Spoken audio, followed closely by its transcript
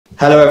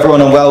Hello everyone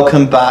and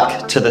welcome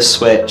back to The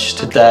Switch.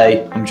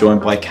 Today I'm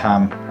joined by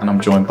Cam and I'm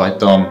joined by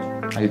Dom.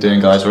 How you doing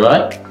guys,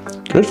 alright?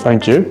 Good,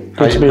 thank you.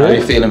 Good to be here. How are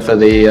you feeling for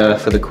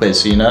the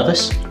quiz? Are you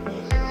nervous?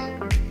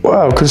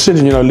 Well,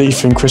 considering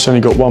Leaf and Chris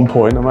only got 1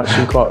 point, I'm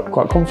actually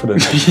quite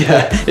confident.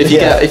 Yeah.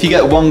 If you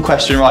get one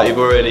question right, you've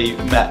already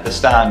met the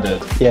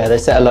standard. Yeah, they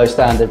set a low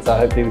standard, so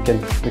hopefully we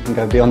can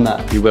go beyond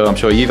that. You will, I'm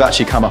sure. You've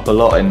actually come up a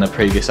lot in the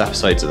previous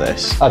episodes of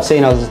this. I've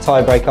seen I was a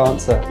tie-break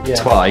answer. Yeah.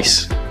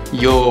 Twice.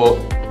 You're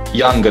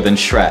younger than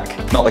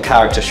Shrek, not the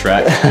character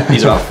Shrek.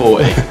 He's about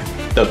 40.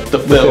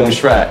 The film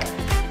Shrek.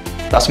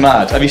 That's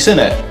mad. Have you seen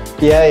it?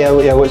 Yeah.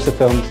 Watched the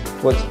films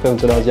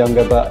when I was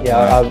younger, but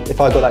yeah, if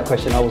I got that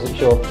question, I wasn't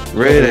sure.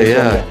 Really?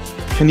 Yeah.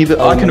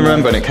 I can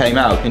remember when it came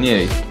out. Can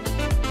you?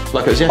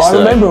 Like it was yesterday.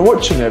 I remember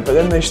watching it, but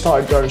then they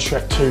started going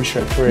Shrek 2,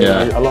 Shrek 3,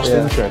 and I lost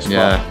interest.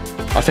 Yeah.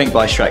 I think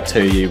by Shrek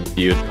 2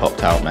 you had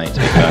popped out, mate.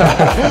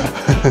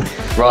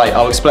 Right,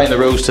 I'll explain the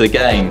rules to the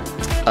game.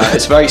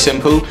 It's very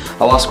simple.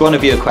 I'll ask one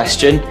of you a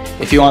question.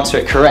 If you answer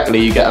it correctly,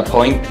 you get a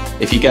point.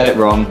 If you get it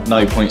wrong,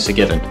 no points are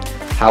given.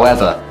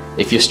 However,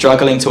 if you're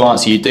struggling to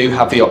answer, you do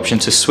have the option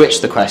to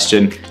switch the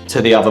question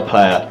to the other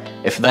player.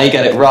 If they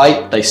get it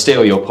right, they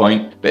steal your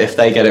point, but if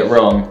they get it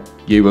wrong,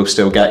 you will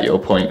still get your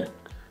point.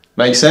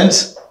 Make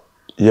sense?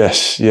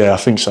 Yes, yeah, I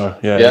think so.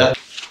 Yeah?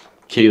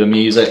 Cue the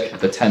music,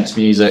 the tense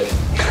music.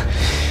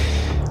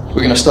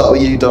 We're going to start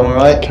with you, Dom,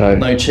 alright? Okay.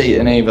 No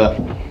cheating either.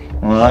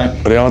 Alright?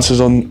 Are the answers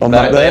on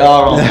that? They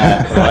are on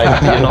there,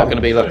 right? You're not going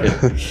to be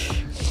looking.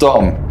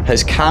 Dom,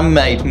 has Cam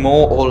made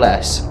more or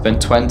less than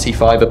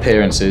 25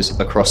 appearances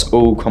across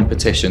all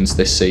competitions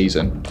this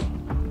season?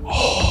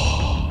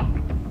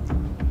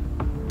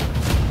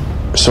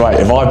 So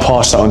wait, if I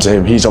pass that on to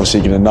him, he's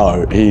obviously going to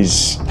know.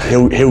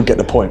 He'll get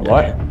the point,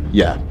 right?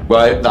 Yeah.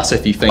 Well, that's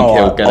if you think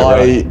he'll get it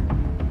right.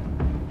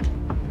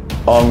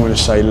 I'm going to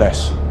say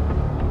less.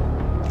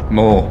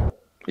 More.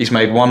 He's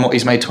made one more.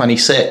 He's made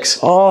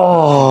 26.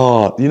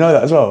 Oh, you know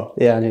that as well?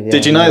 Yeah, I knew.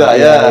 Did you know that?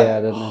 Yeah.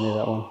 I knew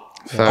that one.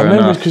 Fair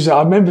enough. Because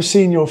I remember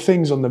seeing your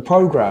things on the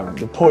programme,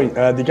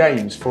 the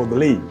games for the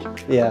league.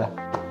 Yeah.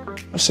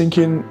 I was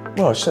thinking,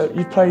 well, so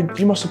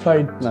you must have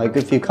played. No, a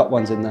good few cup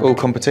ones in there. All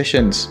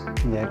competitions.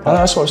 Yeah.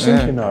 That's what I was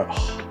thinking though.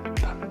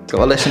 Got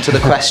to listen to the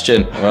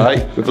question,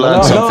 right? We've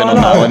learned something on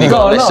that one. You've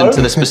got to listen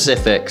to the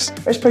specifics.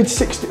 He's played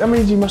 60. That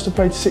means you must have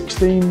played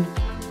 16.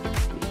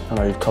 I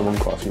know you've come on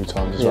quite a few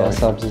times as well. Yeah,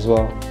 subs as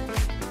well.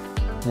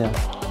 Yeah.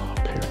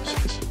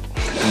 Appearances.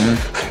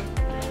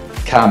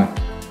 Cam,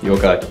 your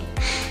go.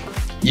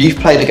 You've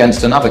played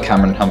against another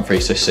Cameron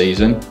Humphreys this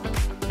season.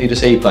 Who does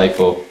he play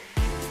for?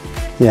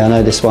 Yeah, I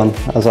know this one.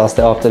 I was asked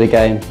it after the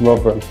game.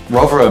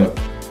 Rotherham.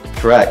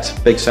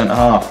 Correct. Big centre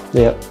half.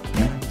 Yep.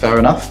 Yeah, fair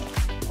enough.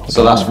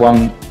 So that's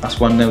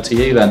 1-0 to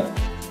you then.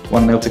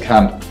 1-0 to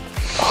Cam.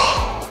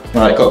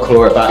 Right, got to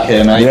claw it back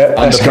here, mate. Yeah,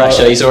 Under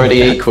pressure, he's already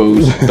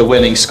equalled the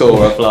winning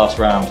score of last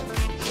round.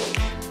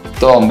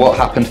 Dom, what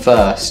happened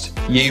first?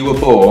 You were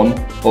born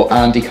or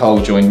Andy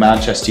Cole joined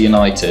Manchester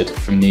United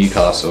from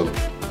Newcastle?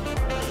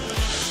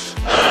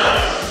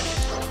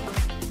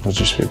 I'll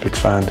just be a big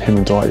fan. Him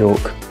and Dwight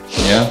York.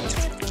 Yeah?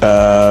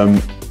 I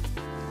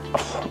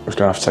was going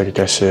to have to take a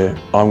guess here.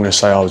 I'm going to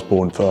say I was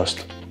born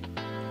first.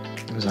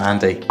 It was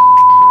Andy.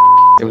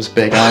 It was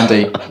big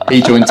Andy.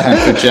 He joined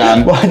 10th of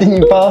Jan. Why didn't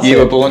you pass it? You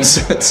were born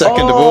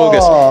 2nd of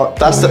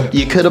August.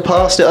 You could have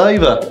passed it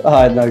over.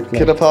 I had no clue.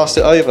 Could have passed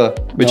it over.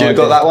 Would you have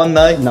got that one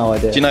though? No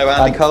idea. Do you know who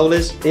Andy Cole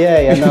is?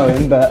 Yeah, I know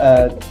him, but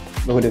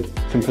I would have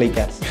complete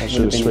guess. I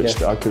could have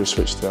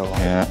switched to the other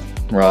one. Yeah.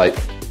 Right.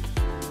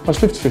 I was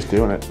 50-50,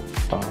 wasn't it?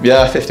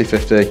 Yeah,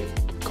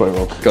 50-50. Got it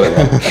wrong.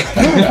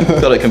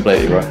 Got it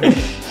completely wrong.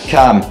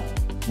 Cam,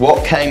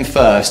 what came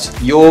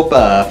first? Your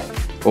birth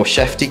or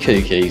Shefty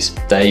Cookie's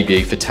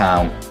debut for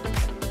Town?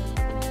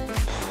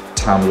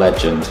 Town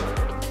legend.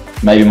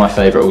 Maybe my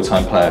favourite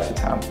all-time player for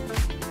Town.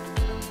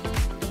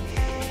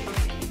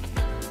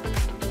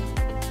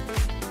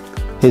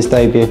 His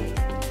debut.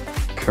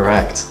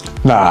 Correct.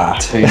 Nah.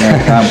 2-0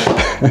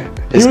 Cam.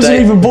 He wasn't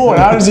even born,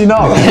 how does he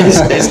know?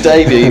 His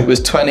debut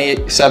was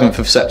 27th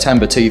of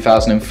September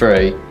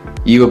 2003.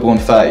 You were born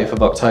 30th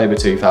of October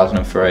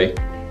 2003.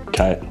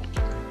 Okay.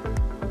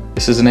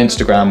 This is an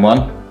Instagram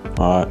one.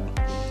 Alright.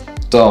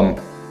 Dom,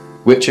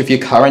 which of your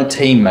current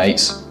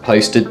teammates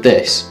posted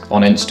this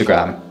on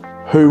Instagram?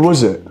 Who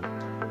was it?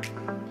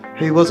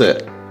 Who was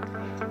it?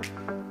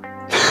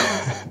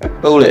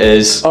 All it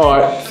is,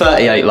 Alright.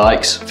 38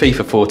 likes,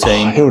 FIFA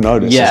 14. He'll know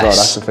this yes. as well,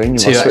 that's the thing.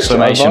 2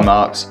 exclamation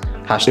marks,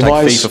 hashtag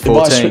FIFA 14.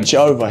 If I switch it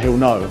over, he'll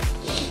know,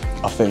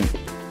 I think.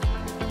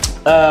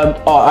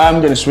 I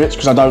am going to switch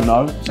because I don't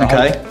know. So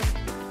Okay.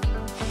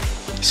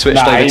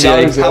 Switched over to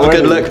you. Have a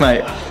good look,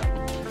 mate.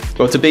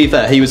 Well, to be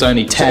fair, he was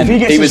only 10. So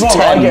if he was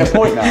 10. I get a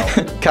point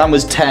now. Cam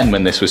was 10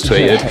 when this was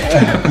tweeted.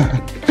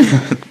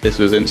 This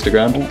was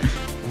Instagram.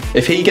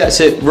 If he gets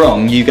it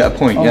wrong, you get a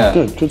point, yeah.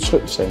 Good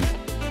switch then.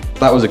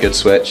 That was a good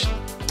switch.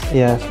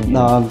 Yeah,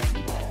 no,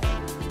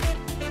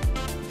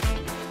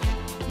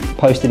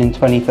 posted in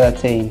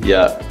 2013.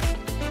 Yeah.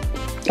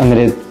 I'm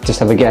going to just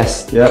have a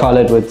guess. Yep. Kyle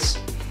Edwards.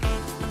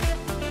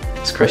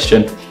 It's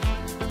Christian.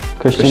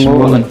 Christian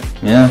Wallen.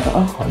 Yeah.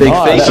 Oh, Big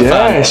nice. FIFA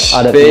Yes. fan.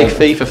 I don't Big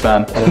think FIFA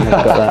fan. I don't think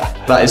I've got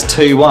that. That is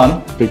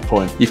 2-1. Big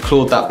point. You've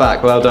clawed that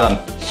back. Well done.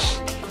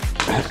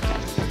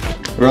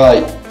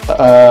 Right.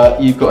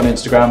 You've got an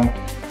Instagram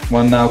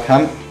one now,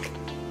 Cam.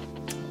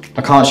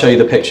 I can't show you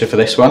the picture for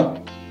this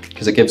one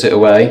because it gives it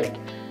away.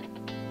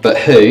 But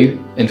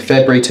who, in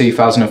February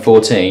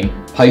 2014,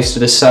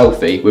 posted a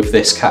selfie with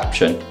this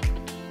caption: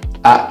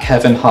 "At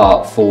Kevin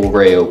Hart for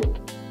real.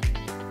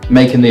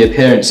 Making the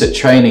appearance at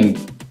training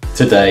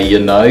today, you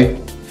know.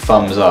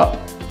 Thumbs up."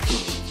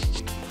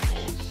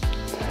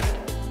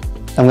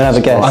 I'm gonna have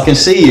a guess. I can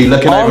see you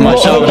looking over my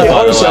shoulder, by the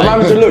Honestly, I'm way.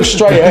 having to look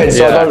straight ahead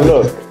so I Yeah. don't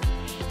look.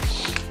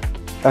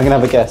 I'm gonna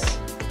have a guess.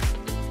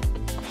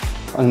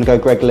 I'm gonna go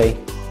Greg Lee.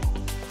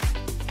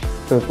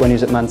 When he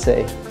was at Man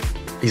City.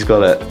 He's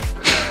got it.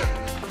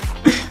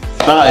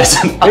 That is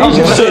an He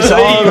just sits at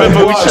home and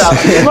unbelievable watches. shout.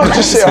 He must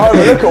just sit at home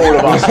and look at all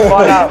of us and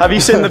find out. Have you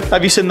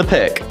seen the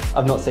pic?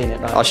 I've not seen it.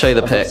 No. I'll show you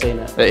the I've pic. Not seen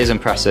it. It is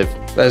impressive.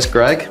 There's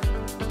Greg,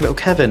 little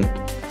Kevin,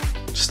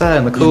 just there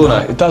in the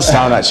corner. It does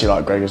sound actually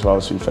like Greg as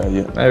well, to be fair.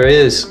 Yeah. There he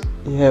is.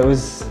 Yeah, it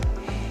was.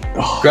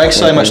 Greg's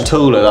so much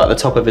taller that the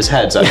top of his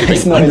head's actually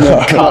It's been not in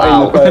the- cut not in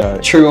out. the photo.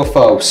 True or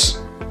false?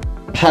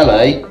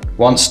 Pele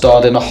once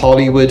starred in a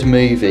Hollywood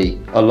movie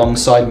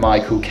alongside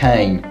Michael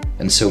Caine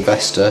and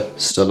Sylvester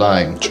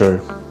Stallone.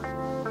 True.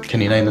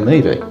 Can you name the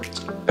movie?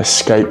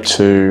 Escape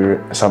to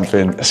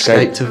something.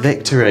 Escape to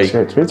Victory.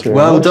 Escape to Victory.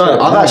 Well Nice,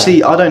 done.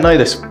 yeah. I don't know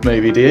this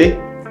movie, do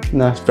you?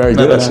 No. Very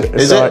good. No, It's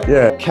is like, it?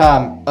 Yeah.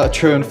 Cam,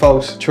 true or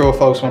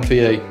false one for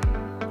you.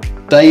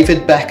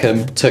 David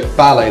Beckham took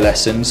ballet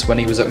lessons when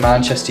he was at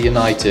Manchester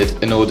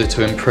United in order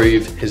to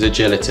improve his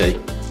agility.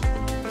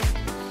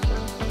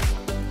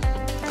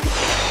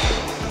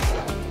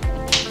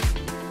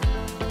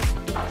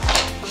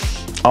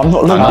 I'm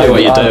not looking. I know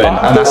what you're doing,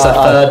 I- and that's the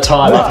third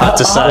time I've had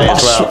to say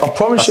as well. I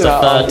promise you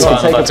That's that. the third time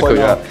take I've a had to call point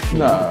you off.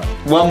 out.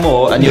 No. One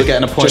more, and you're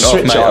getting a point Just off,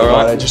 switch mate. it over.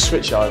 Alright. Just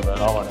switch it over,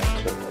 and I want to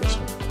click this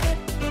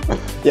one.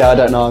 Yeah, I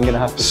don't know. I'm gonna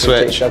have to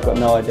Switch. I've got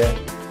no idea.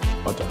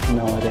 I don't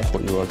know No idea.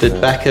 what you were. Did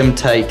Beckham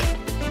take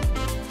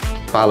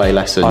ballet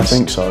lessons? I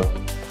think so.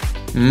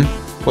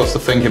 What's the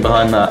thinking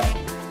behind that?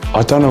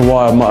 I don't know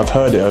why I might have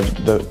heard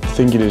it. The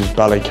thinking is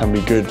ballet can be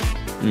good.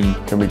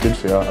 Can be good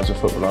for you as a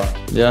footballer.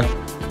 Yeah.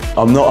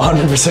 I'm not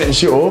 100%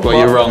 sure. Well,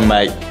 you're wrong,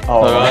 mate.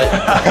 Oh.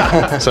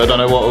 Alright. So I don't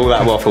know what all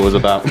that waffle was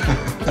about.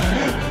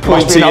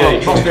 Must be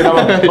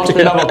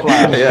another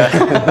player. Yeah.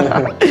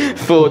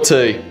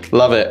 4-2.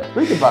 Love it.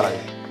 We did ballet.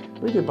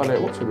 We did ballet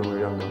at Watford when we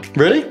were younger.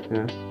 Really?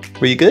 Yeah.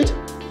 Were you good?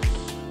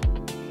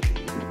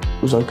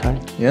 It was okay.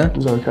 Yeah. It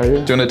was okay,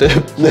 yeah. Do you want to do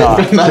it? No.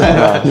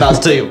 That's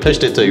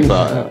pushed it too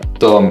far.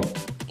 Dom,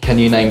 can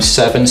you name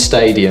 7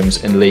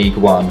 stadiums in League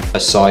One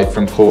aside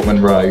from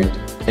Portman Road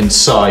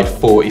inside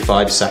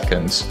 45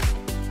 seconds?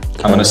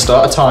 I'm going to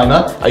start a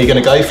timer. Are you going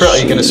to go for it or are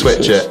you going to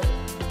switch it?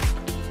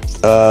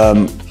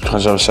 Can I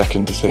just have a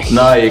second to think?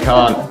 No, you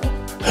can't.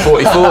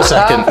 44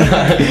 second.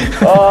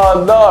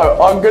 Oh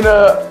no, I'm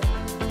gonna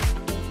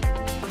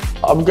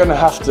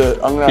have to.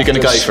 You're going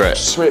to go for it.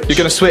 Switch. You're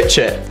going to switch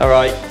it. All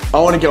right. I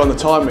want to get on the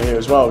timer here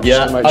as well. Just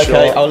Yeah. To make Okay.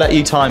 Sure. I'll let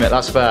you time it.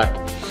 That's fair.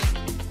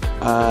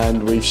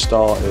 And we've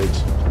started.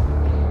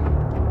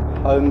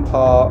 Home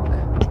Park.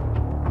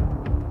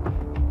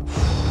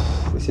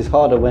 This is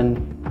harder when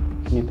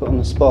you put on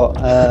the spot.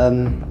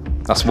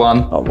 That's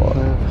one. Oh, what?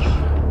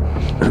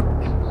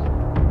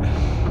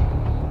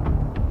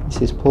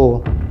 This is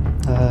poor.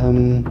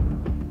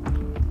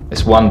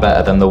 It's one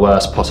better than the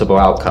worst possible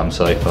outcome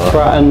so far.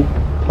 Bratton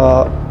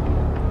Park.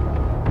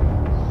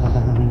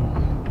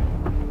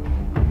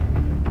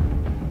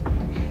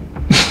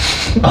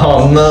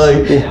 Oh no!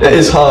 It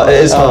is hard.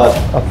 It is hard.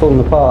 I've fallen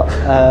apart.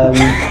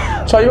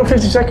 So you got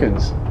 50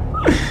 seconds.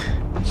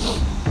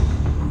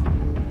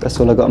 That's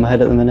all I got in my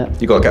head at the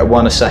minute. You got to get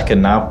 1 a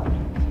second now.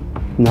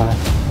 No.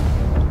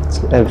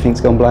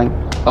 Everything's gone blank.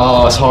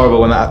 Oh, it's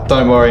horrible when that.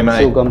 Don't worry, It's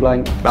all mate. gone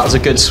blank. That was a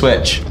good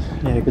switch.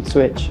 Yeah, good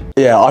switch.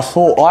 Yeah, I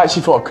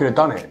actually thought I could have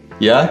done it,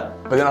 Yeah.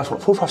 but then I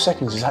thought 45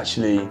 seconds is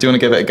actually. Do you want to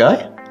give it a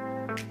go?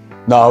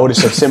 No, I would have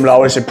said similar. I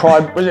would have said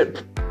Pride. Was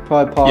it?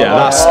 Pride Park. Yeah,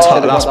 that's I tough.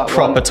 could've That's got that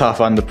proper one.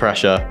 tough under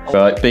pressure.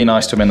 Right, be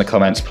nice to him in the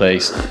comments,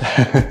 please.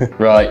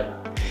 Right,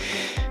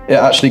 it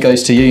actually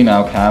goes to you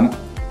now, Cam.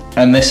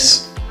 And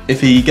this, if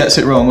he gets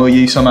it wrong or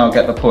you somehow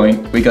get the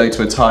point, we go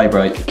to a tie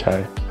break.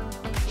 Okay.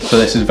 So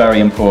this is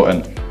very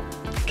important.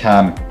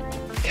 Cam,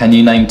 can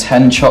you name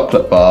 10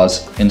 chocolate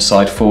bars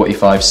inside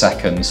 45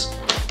 seconds?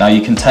 Now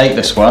you can take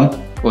this one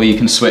or you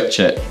can switch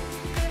it.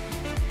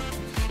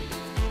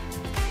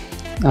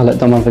 I'll let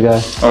Dom have a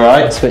go. All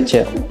right. Switch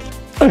it.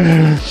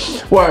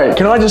 Wait,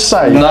 can I just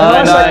say?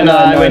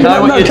 No, we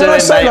know what you're Can I doing,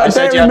 say mate. I like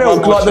said you dairy had one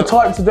milk, more like the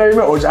types of dairy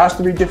milk, or does it has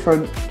to be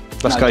different?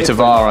 Let's go to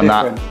VAR on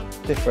that.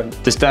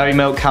 Different. Does dairy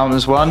milk count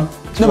as one?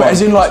 No, but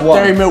as in like It's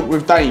one. dairy milk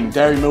with Dane,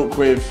 dairy milk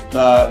with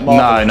No,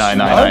 Marvels.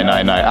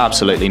 no,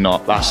 absolutely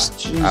not.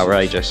 That's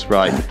outrageous.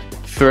 Right,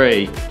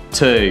 3,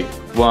 2,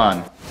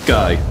 1,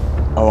 go.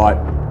 All right,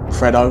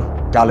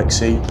 Freddo,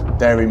 Galaxy,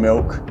 dairy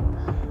milk,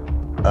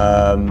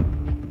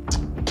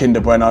 Kinder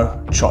Bueno,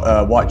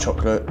 white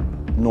chocolate,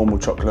 Normal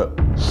chocolate.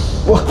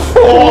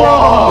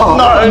 Oh,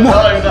 no.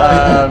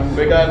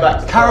 We're going back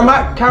to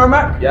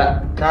Caramac?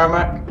 Yeah.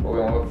 Caramac. What are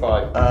we on with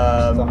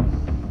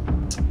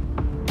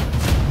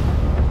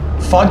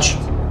 5? Fudge.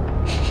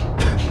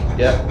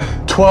 Yeah.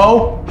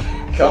 Twirl.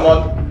 Come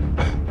on.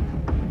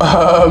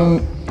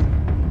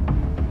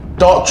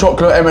 Dark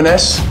chocolate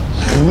M&S.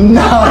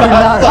 No.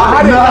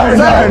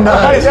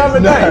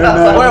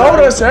 Wait, hold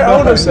on a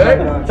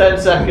sec. 10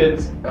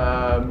 seconds.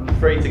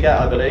 3 to get,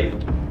 I believe.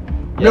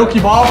 Milky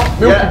Bar.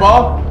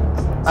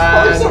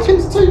 Five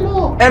seconds, 2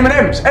 more.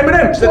 M&M's. The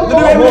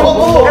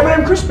new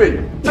M&M crispy.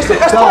 That's it.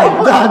 That's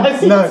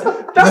Done. No.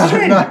 That's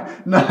 10.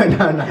 No.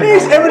 It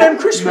is M&M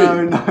crispy.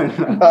 No.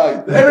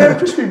 M&M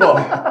crispy bar.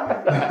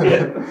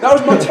 That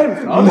was my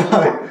 10th.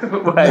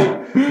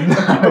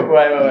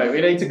 Wait.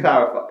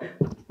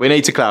 We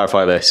need to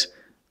clarify this.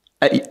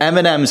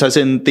 M&M's as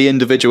in the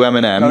individual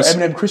M&M's.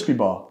 No, M&M crispy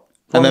bar.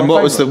 And then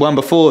what was the one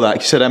before that?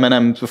 You said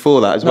M&M's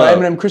before that as well.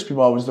 No, M&M crispy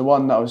bar was the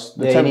one that was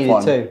the 10th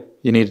one.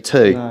 You needed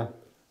 2. No.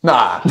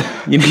 Nah.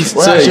 You needed 2.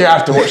 We actually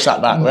have to watch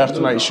that back. We have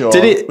to make sure.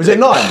 Did it? Was it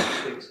 9? I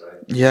think so.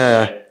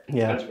 Yeah.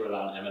 That's for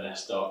allowing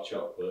M&S dark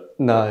chocolate.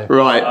 No.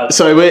 Right.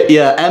 So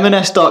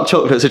M&S dark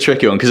chocolate's a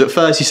tricky one because at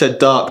first you said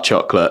dark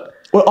chocolate.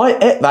 Well, I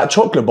ate that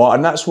chocolate bar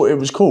and that's what it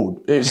was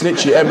called. It's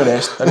literally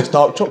M&S and it's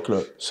dark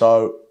chocolate.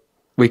 So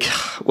What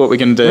we're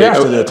going to do? we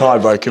have to do a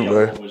tiebreak, can't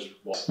we?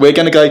 We're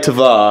going to go to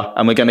VAR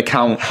and we're going to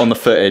count on the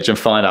footage and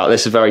find out.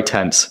 This is very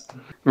tense.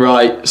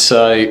 Right,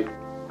 so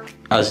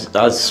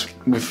as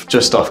we've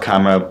just off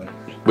camera,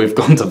 we've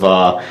gone to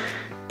VAR.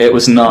 It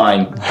was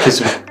 9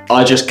 because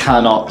I just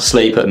cannot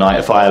sleep at night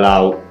if I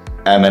allow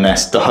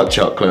M&S dark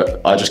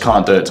chocolate. I just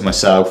can't do it to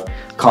myself.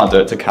 Can't do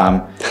it to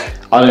Cam.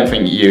 I don't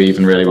think you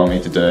even really want me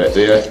to do it,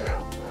 do you?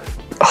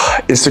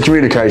 It's the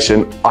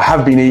communication. I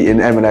have been eating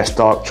M&S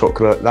dark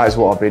chocolate. That is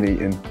what I've been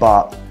eating.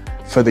 But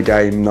for the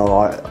game,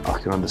 no, I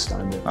can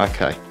understand it.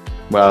 Okay.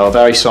 Well, a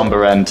very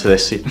somber end to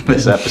this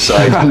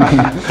episode.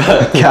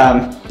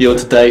 Cam, you're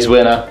today's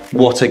winner.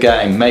 What a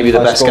game. Maybe the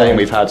best game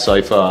we've had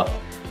so far.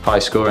 High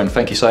scoring.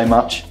 Thank you so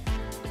much.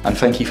 And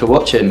thank you for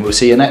watching. We'll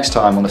see you next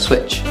time on The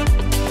Switch.